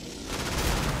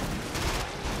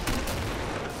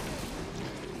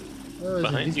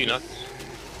 Behind you, not.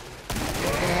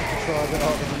 We're gonna have to try a bit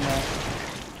harder than that.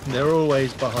 They're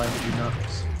always behind you,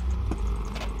 nuts.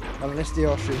 Unless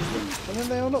DR shoots them. And then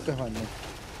they are not behind me.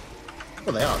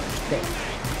 Well, they are. Dead.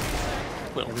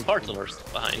 Well, parts on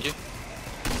Earth behind you.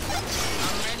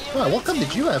 Oh, what gun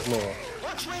did you have, Law?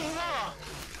 Watch where you are.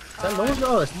 Is that Law's?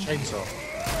 Oh, that's a chainsaw.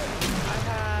 I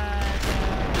had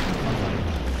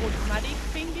automatic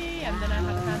thingy and then I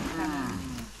had hand cannon.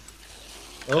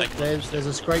 Oh, there's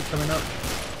a scrape coming up.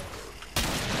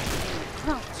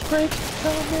 Scrape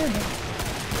coming up.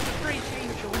 Free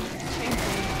chainsaw.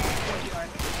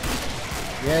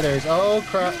 Yeah, there is. Oh,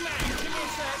 crap.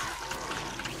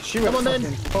 She Come went on then.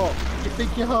 fucking pop. You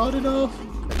think you're hard enough?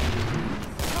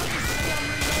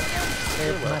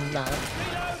 Save my life.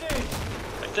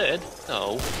 Thank Dead?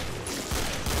 No.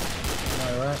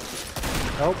 No, right?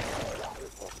 Nope.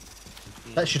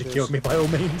 That should have killed me by all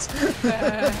means.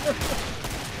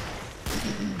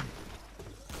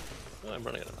 Oh, I'm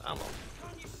running out of ammo.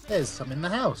 There's some in the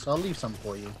house. I'll leave some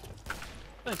for you.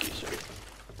 Thank you, sir.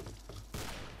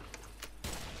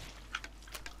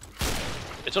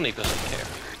 It's only because I care.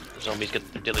 The zombies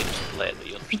get their dilly just lead,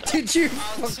 you understand? Did you I'll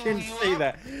fucking tune you see up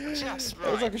that? just It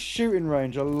was like a right. shooting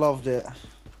range. I loved it.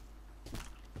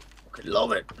 I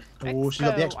love it. Oh, she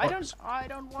got the Expo. Xbox. I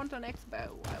don't want an expo.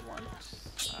 I want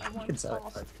can sell it,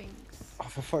 fast though. things. Oh,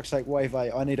 for fuck's sake, Wave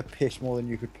 8, I need a piss more than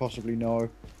you could possibly know.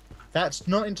 That's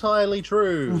not entirely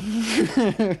true.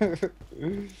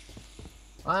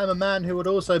 I am a man who would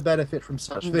also benefit from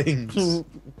such things.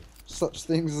 Such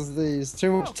things as these.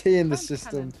 Too much tea in the hand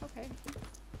system. cannon. Okay.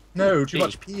 No, too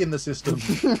much pee in the system.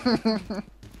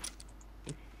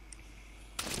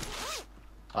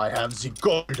 I have the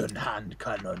golden hand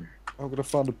cannon. I'm gonna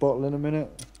find a bottle in a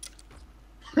minute.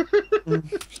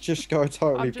 Just go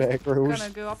totally I'm Bear just Grylls. gonna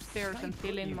go upstairs and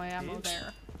fill in my ammo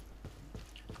there.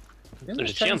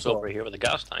 There's a chainsaw over here with a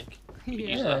gas tank.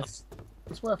 Yeah. Yeah,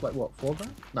 it's worth like what, $4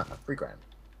 grand? Nah, $3 grand.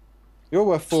 You're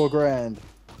worth $4 grand.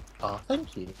 Ah,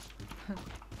 thank you.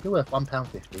 You're worth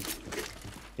 £1.50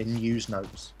 in used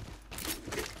notes.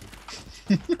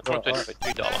 Front it for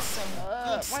 $2. That's some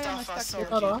good Why am I stuff I stuck saw. here?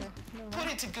 Hello. Okay, never mind. Put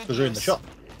it to good Because we're in the use. shop.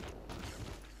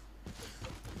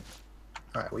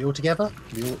 Alright, we all together?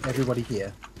 Everybody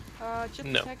here? Just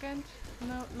No. a second.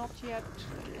 No, not yet.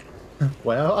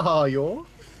 Where are you?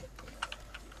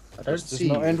 I don't This does see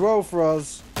not you. end well for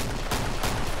us.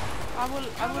 I will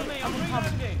come.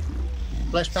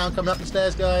 Flesh Pound coming up the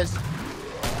stairs, guys.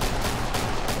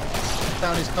 Flesh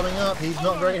Pound is coming up. He's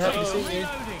not very happy to see you.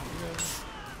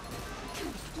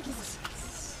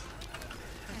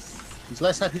 He's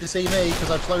less happy to see me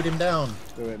because I've slowed him down.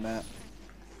 Do it, Matt.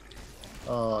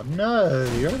 Oh no,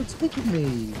 you're overtaking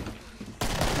me. I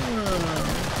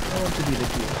want to be the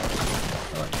hero.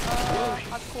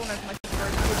 I've cornered my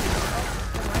first.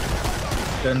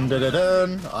 Dun dun dun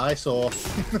dun. I saw.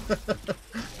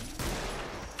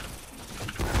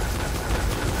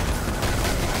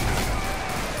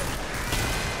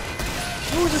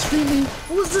 What was the screaming?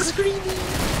 What was the screaming?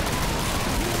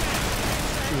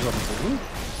 She was on the roof.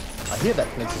 I hear that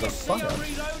place is on fire.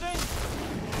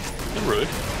 You're rude.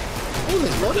 Oh,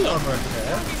 there's body armor over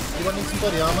there. You want need some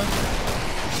body armor?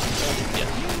 Yeah.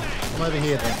 I'm over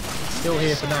here then. Still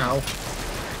here for now.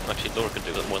 Actually, Laura could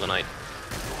do that more than I.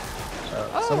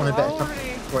 Someone had better come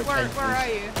already. before it came Where are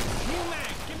you?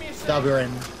 through. Other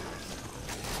end.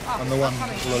 I'm the one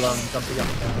coming. all alone jumping up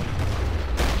and down.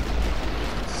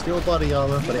 Still body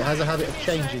armor, but it has a habit of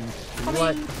changing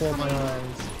right before my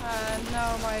eyes.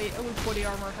 Now my old body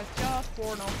armor has just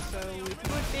worn off, so it would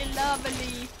be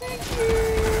lovely. Thank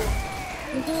you.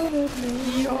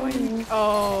 Yoink.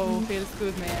 Oh, feels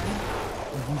good,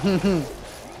 man.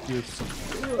 Feels so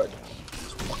good.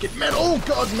 Fucking metal! Oh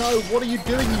god, no! What are you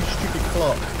doing, you stupid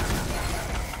clock?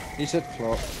 He said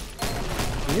clock.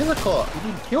 He is a clock.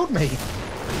 He killed me.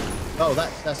 Oh,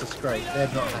 that's a scrape. They're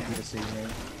not happy to see me.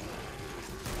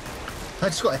 I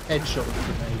just got a headshot with a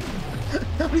grenade.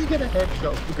 How do you get a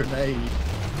headshot with a grenade?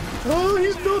 Oh,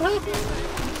 he's not happy.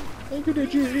 Thank you,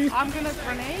 Digi. I'm gonna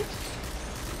grenade.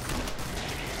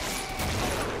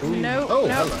 Ooh. No, Oh,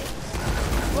 no. hello.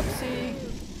 Whoopsie.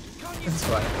 That's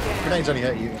right. Grenades only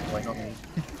hurt you anyway, not me.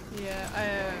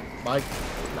 Yeah, Mike.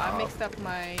 I mixed up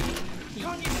my keys.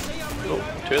 Oh,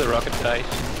 2 of the rocket guys.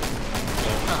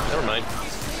 Oh, never mind.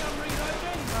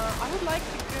 I would like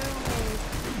to go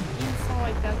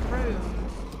inside that room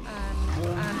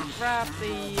and grab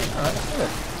the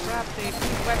big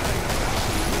weapon.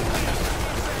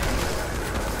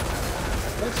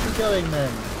 Let's be going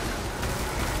then.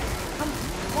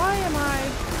 Why am I?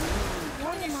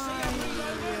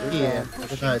 Yeah, I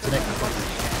don't know, it's an extra.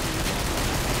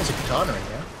 There's a katana in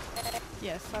here.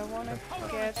 Yes, I want to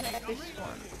get this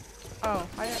one. Oh,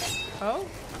 oh?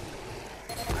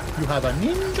 You have a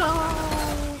ninja!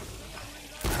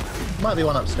 Might be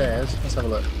one upstairs. Let's have a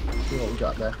look. See what we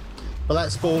got there. But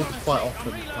that spawns quite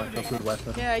often, like a good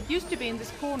weapon. Yeah, it used to be in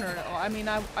this corner. I mean,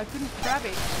 I couldn't grab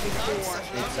it before.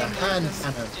 It's a hand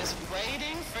cannon. Just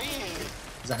waiting for you.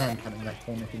 There's a hand cannon in that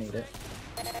corner if you need it.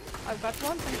 I've got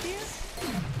one, thank you.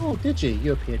 Oh, Digi,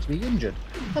 you appear to be injured.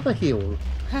 Have a heal.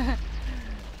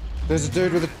 There's a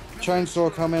dude with a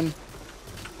chainsaw coming.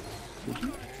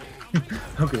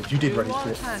 Oh good, you did run into Dual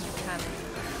it. hand cannon.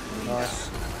 Nice.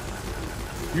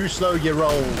 You slow your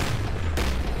roll.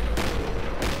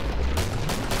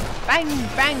 Bang,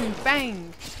 bang,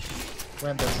 bang.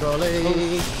 Went the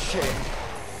trolley. Shit.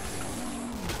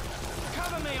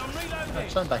 Cover me, I'm reloading.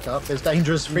 Don't back up. There's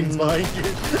dangerous things behind you.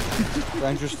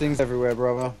 Dangerous things everywhere,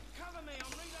 brother.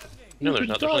 No, there's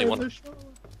not. There's only one.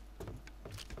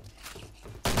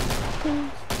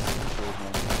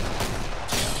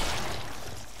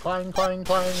 Clang, clang,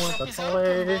 clang with the Shop is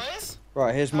open, toy. boys.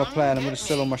 Right, here's my plan. I'm gonna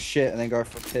sell all my shit and then go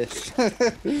for a piss.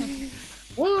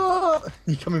 What?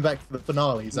 You coming back for the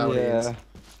finale? Is that what it is? Yeah.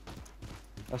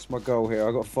 That's my goal here.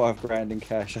 I got 5 grand in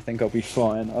cash. I think I'll be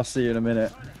fine. I'll see you in a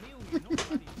minute.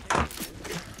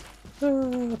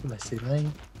 Oh, bless him, eh?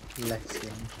 Bless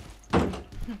him.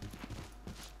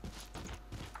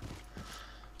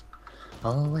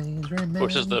 Always remember. Of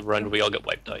course, this is the round we all get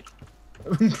wiped out.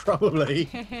 Probably.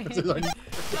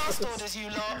 Last orders, you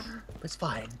lot. It's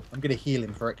fine. I'm gonna heal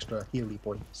him for extra healy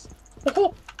points.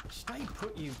 Stay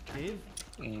put, you kid.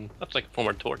 That's like a form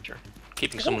of torture.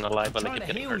 Keeping someone alive when they Trying keep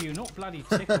to getting heal hurt. you, not bloody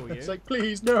tickle you. It's like,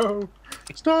 please, no.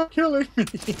 Stop killing me.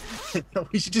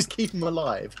 We should just keep him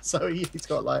alive. So he's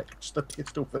got like just a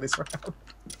pistol for this round.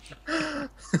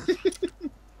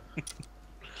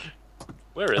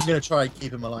 Where is I'm gonna try and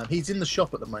keep him alive. He's in the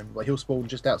shop at the moment, but he'll spawn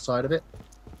just outside of it.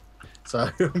 So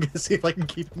I'm gonna see if I can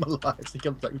keep him alive. So he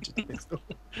comes back with just a pistol.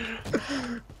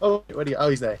 Oh, where do you? Oh,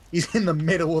 he's there. He's in the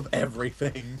middle of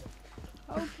everything.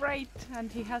 Oh great, and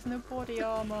he has no body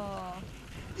armor.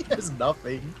 He has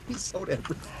nothing. He's sold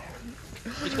everything.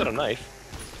 He's got a knife.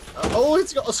 Oh,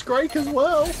 it's got a scrake as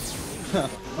well.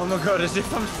 Oh my god, as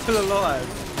if I'm still alive.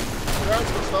 We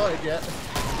haven't got started yet.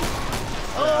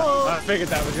 Oh! I figured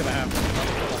that was gonna happen.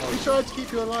 We tried to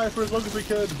keep you alive for as long as we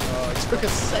could. Oh, it took a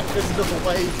second of a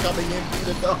wave coming in for you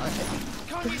to die.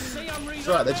 Can't you see I'm It's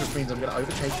right, that just means I'm going to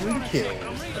overtake you and kill.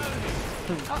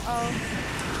 Uh-oh.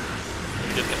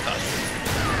 You just get touched.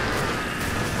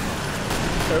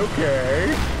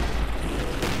 Okay.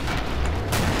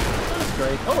 That's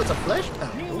great. Oh, it's a flesh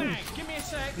pound. New Ooh. mag, give me a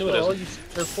sec. No, it Oh,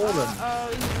 isn't. they've fallen. Oh,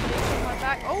 he's on my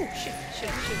back. Oh, shit.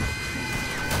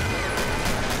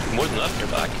 More than that on your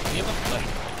back. You have a flash.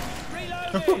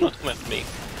 Not come after me.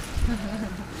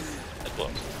 It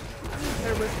was.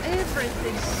 There was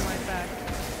everything on my back.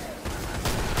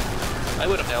 I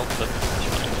would have helped, but you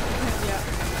mind. Yeah.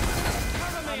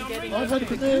 I'm getting I've had a it.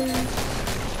 grenade.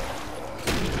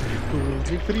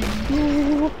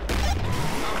 Gringo.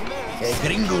 Hey,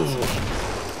 gringo.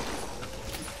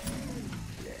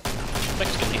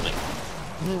 Mexican healing.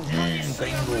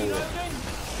 Gringo.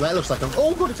 That looks like a...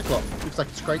 Oh, God, it's a clock. Looks like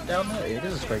a scrape down there. It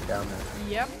is a scrape down there.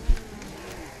 Yep.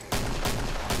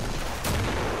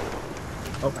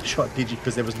 Oh, I shot Digi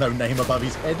because there was no name above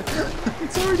his head.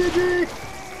 Sorry, Digi.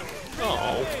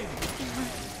 Oh.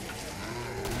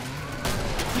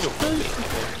 You don't want me.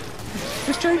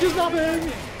 This changes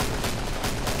nothing.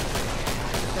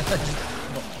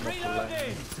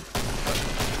 Reloading.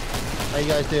 How you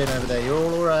guys doing over there? You're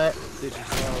all alright?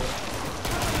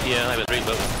 Yeah, I was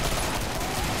reloading.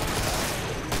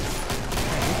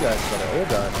 You guys got it all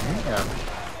going on here.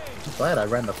 I'm glad I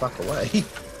ran the fuck away.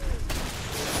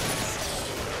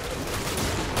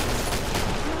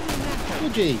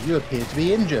 Digi, you appear to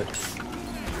be injured.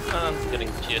 I'm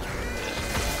getting shit.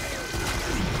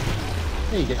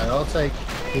 There you go, I'll take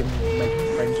him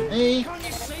making friends with me. Can't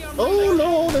you see I'm Oh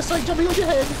lord, there's something jumping on your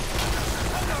head.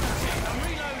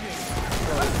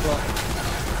 I'm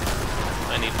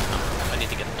reloading. I need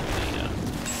to get into the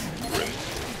room.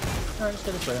 Alright, let's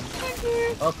get this way then.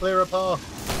 I'll clear a path.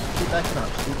 Keep backing up,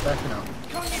 keep backing up.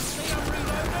 Can't you see I'm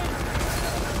reloading?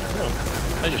 No,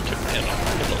 I just took my head off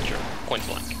the launcher. Point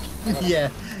blank. Yeah,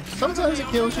 sometimes it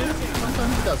kills you,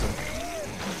 sometimes it doesn't.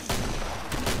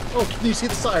 Oh, can you see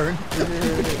the siren?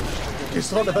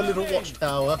 It's on her little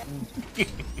watchtower.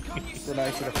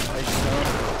 Grenade to the face.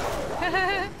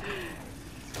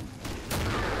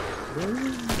 Oh,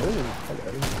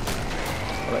 hello.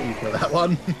 I'll let you kill that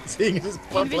one. Seeing as it's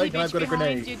one blade and I've got a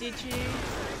grenade. You, did you?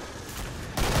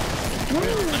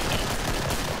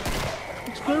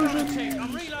 Explosion!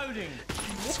 I'm reloading.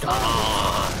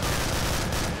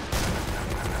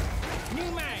 New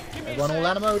mag, give me a Everyone all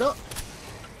sec. animoed up?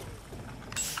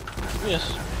 Yes,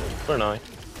 for now.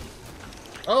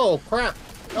 Oh, crap!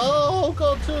 Oh,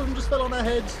 God, two of them just fell on their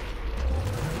heads.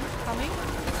 Coming?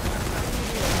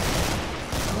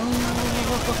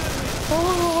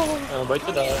 Oh, I'm about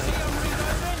to die.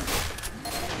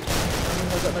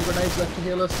 I've got no grenades left to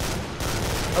heal us.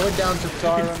 I went down to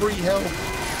Siren. 3 health.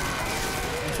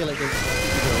 Until it goes.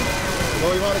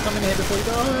 Well, you want to come in here before you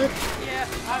die? Yeah,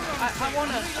 I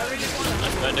wanna. I really wanna. I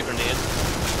found a grenade.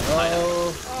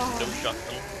 Oh, No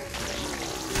shotgun.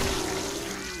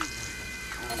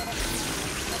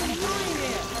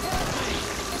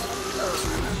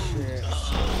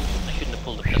 I shouldn't have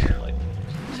pulled the pistol out.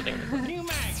 Sitting there. New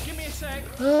mag, give me a sec.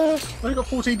 I've only got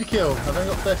 14 to kill. I've only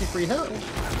got 33 health.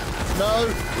 No,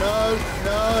 no,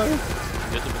 no.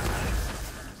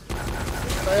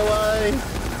 Stay away.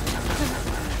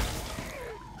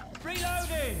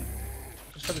 Reloading!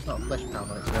 Just hope it's not a flesh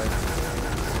pound on its way. I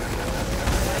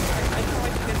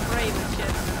tried to get brave and shit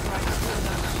and try to kill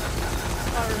them.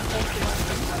 Fire and bolted off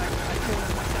them, but I killed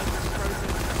them myself with frozen.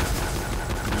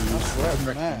 I swear, I'm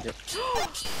man. wrecking it.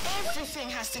 Everything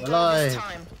has to go Alive. this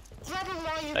time. Grab him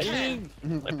while you can.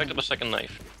 I picked up a second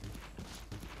knife.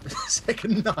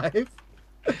 Second knife.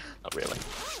 Not really.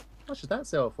 How much does that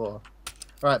sell for?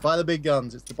 Right, buy the big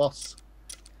guns. It's the boss.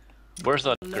 Where's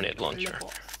that grenade launcher?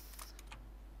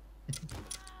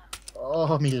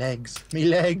 Oh, me legs. Me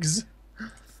legs.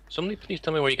 Somebody please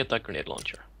tell me where you get that grenade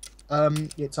launcher.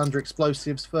 It's under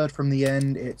explosives. Third from the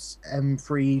end. It's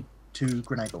M3 to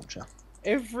grenade launcher.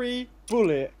 Every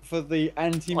bullet for the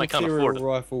anti-material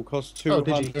rifle costs Oh,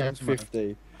 did you? Yeah,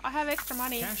 250. I have extra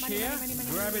money. Cash Money, here. money, money, money,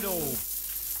 Grab money. it all.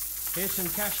 Here's some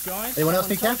cash, guys. Anyone else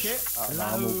need Someone cash? take it. Oh, no,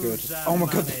 I'm all good. Loads of Oh my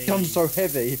god, the money. gun's so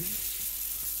heavy.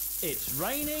 It's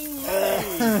raining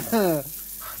money.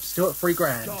 Still at $3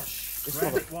 grand. Gosh, It's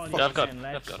grab not it while Yeah, you I've got can, it.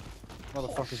 lads. I've got it.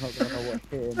 Motherfucker's not gonna know what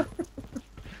hit him.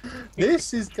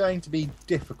 This is going to be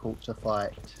difficult to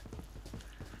fight.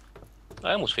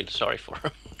 I almost feel sorry for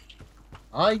him.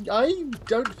 I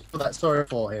don't feel that sorry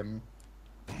for him.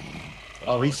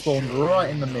 Oh, he spawned right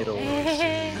in the middle.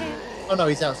 Oh no,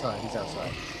 he's outside. He's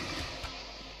outside.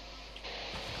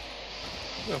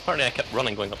 Well, apparently I kept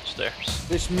running going up the stairs.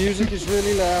 This music is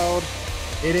really loud.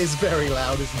 It is very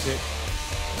loud, isn't it?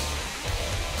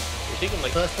 Was he gonna,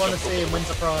 like, First one to jump see over him the wins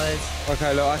a prize.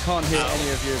 Okay, look, I can't hit Ow. any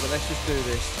of you, but let's just do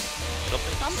this.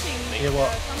 something? Something, Yeah,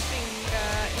 what? something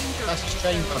injured That's me, just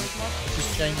chain so gun. it must It's just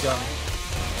be chain gun.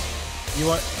 fine. You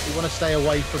want to stay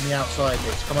away from the outside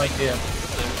bits. Come over here.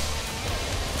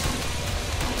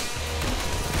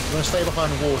 You want to stay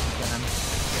behind the walls if you can.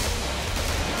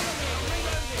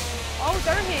 Oh,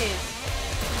 there he is.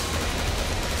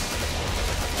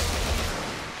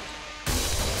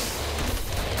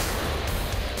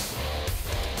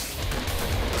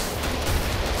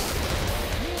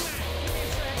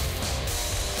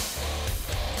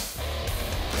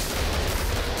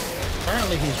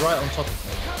 Apparently he's right on top of me.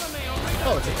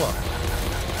 Oh, it's a clock.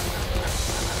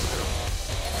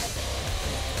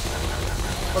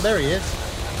 Oh, there he is.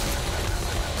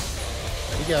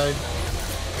 There we go.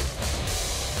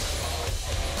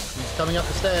 He's coming up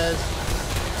the stairs.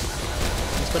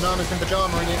 He's bananas in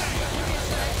pajama again.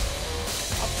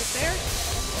 Up the stairs.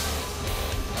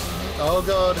 Oh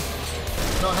god.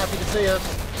 He's not happy to see us.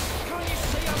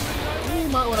 You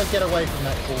might want to get away from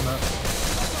that corner.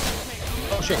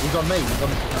 Oh shit, he's on me. He's on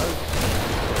me. No.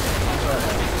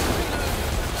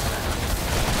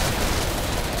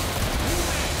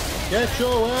 Get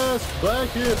your ass back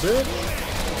here, bitch!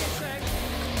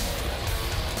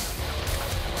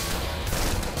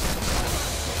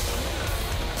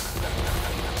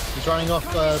 He's running off,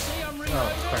 oh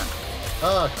crap.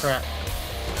 Oh crap.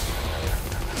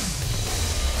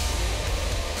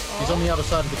 He's on the other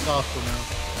side of the castle now.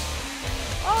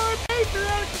 Oh, Peter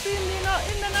out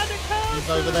in another car. He's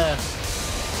over there.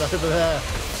 He's over there.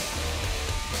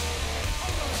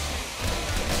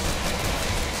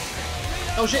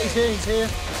 Oh shit, he's here, he's here.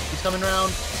 He's coming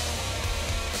round.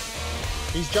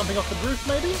 He's jumping off the roof,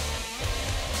 maybe?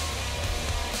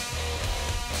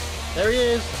 There he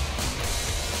is.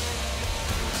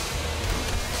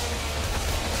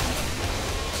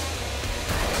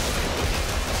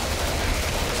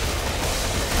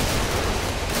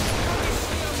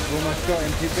 Almost got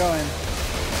him, keep going.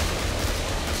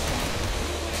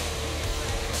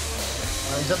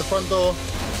 He's at the front door.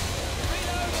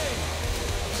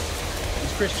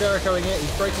 He's Chris Jerichoing it.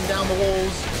 He's breaking down the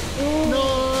walls.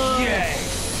 No!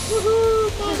 Yes! Woohoo!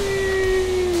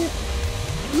 Money!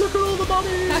 Look at all the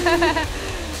money!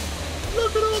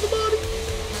 Look at all the money!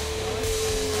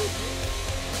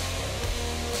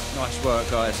 Nice work,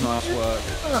 guys, nice work.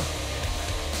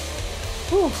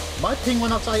 Whew, my ping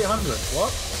went up to 800.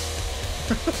 What?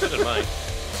 So did mine.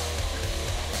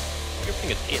 Your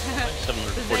ping is 8, mine's The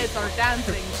 740. Zeds are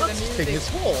dancing to the That's ping music. is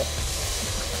 4.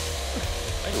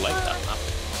 I like that map.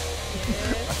 I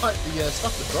like the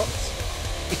stuff that drops.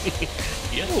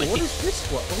 Yes, Oh, what please. is this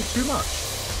one? Oh, too much.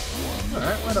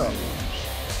 Alright, why not?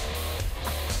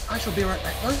 I shall be right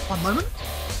back though. One moment.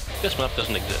 This map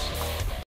doesn't exist.